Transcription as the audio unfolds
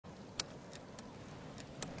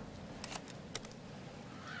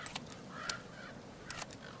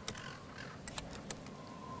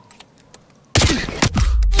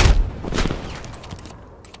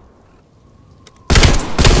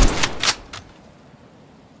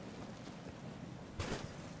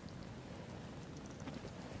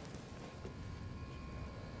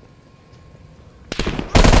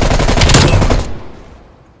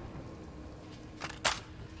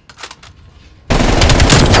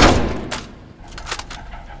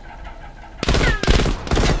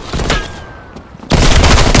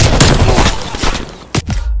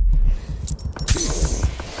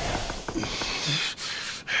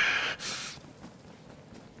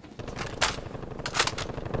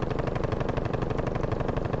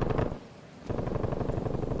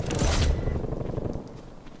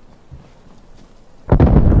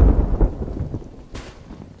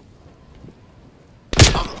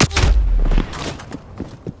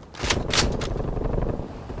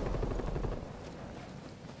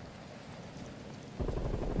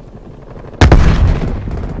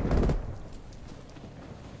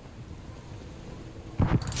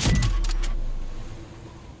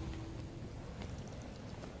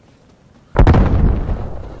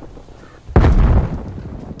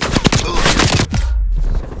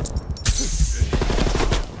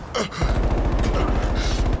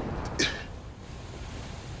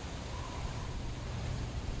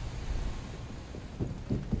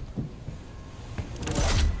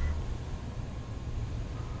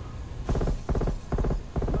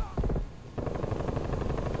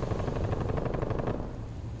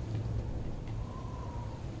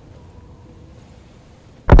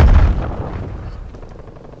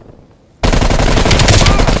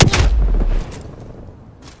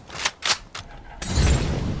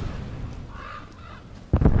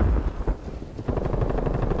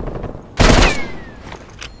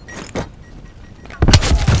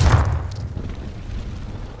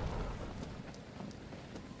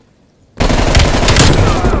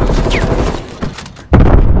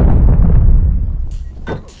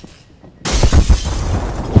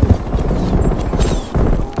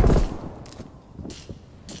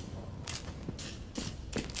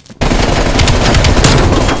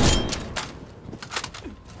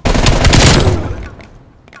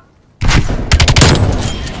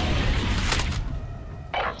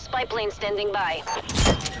spy plane standing by.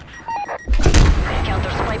 Counter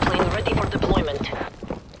spy plane ready for deployment.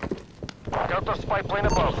 Counter spy plane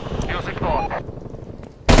above. Music on.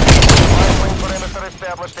 Spy plane perimeter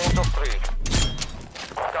established. Angel 3.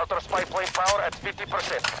 Counter spy plane power at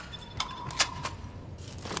 50%.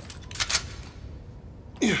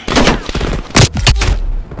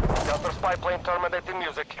 Counter spy plane terminating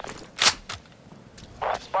music.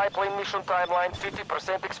 Spy plane mission timeline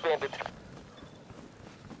 50% expanded.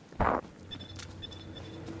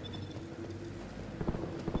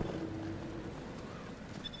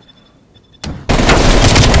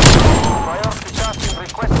 Priority tasking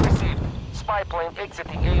request received. Spy plane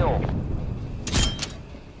exiting AO.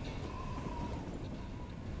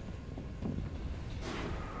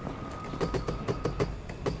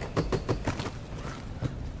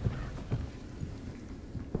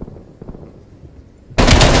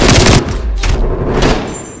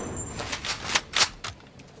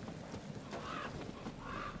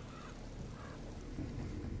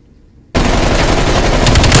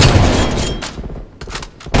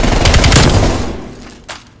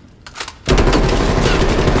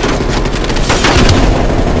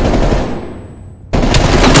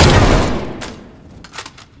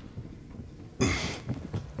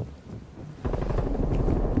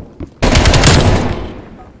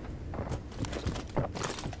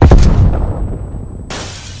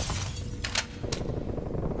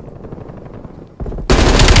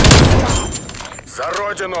 За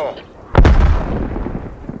родину!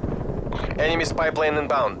 Enemy spy plane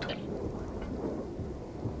inbound.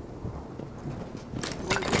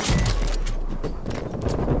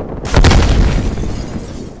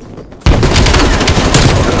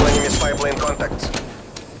 Enemy spy plane contacts.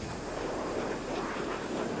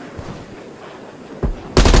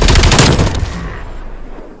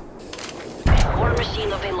 War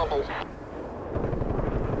machine available.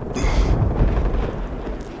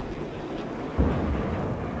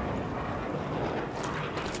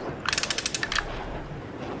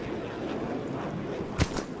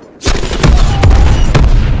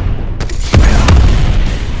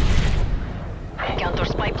 Counter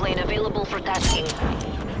spy plane available for tasking.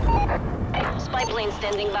 Spy plane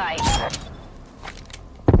standing by.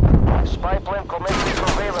 Spy plane commencing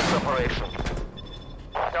surveillance operation.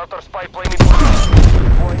 Counter spy plane in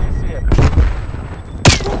for ACM.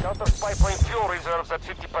 Counter spy plane fuel reserves at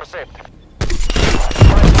 50%. Spy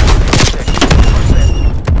plane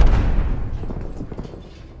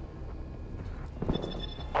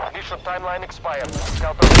 50%. Mission timeline expired.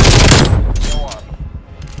 Counter go on.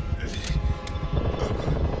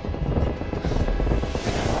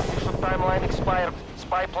 Mission timeline expired.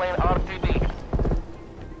 Spy plane RTB.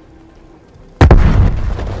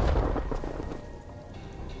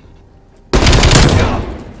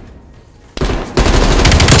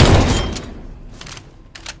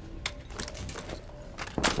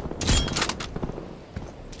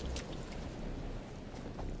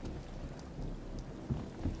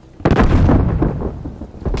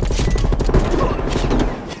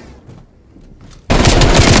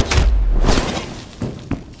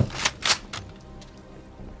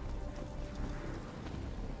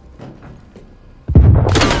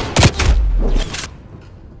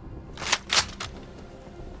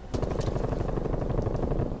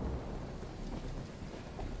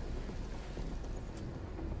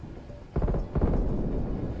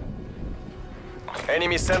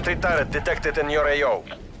 Enemy sentry turret detected in your AO.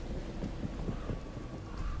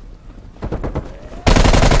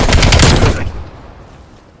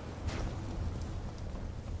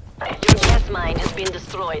 Your gas mine has been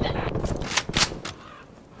destroyed.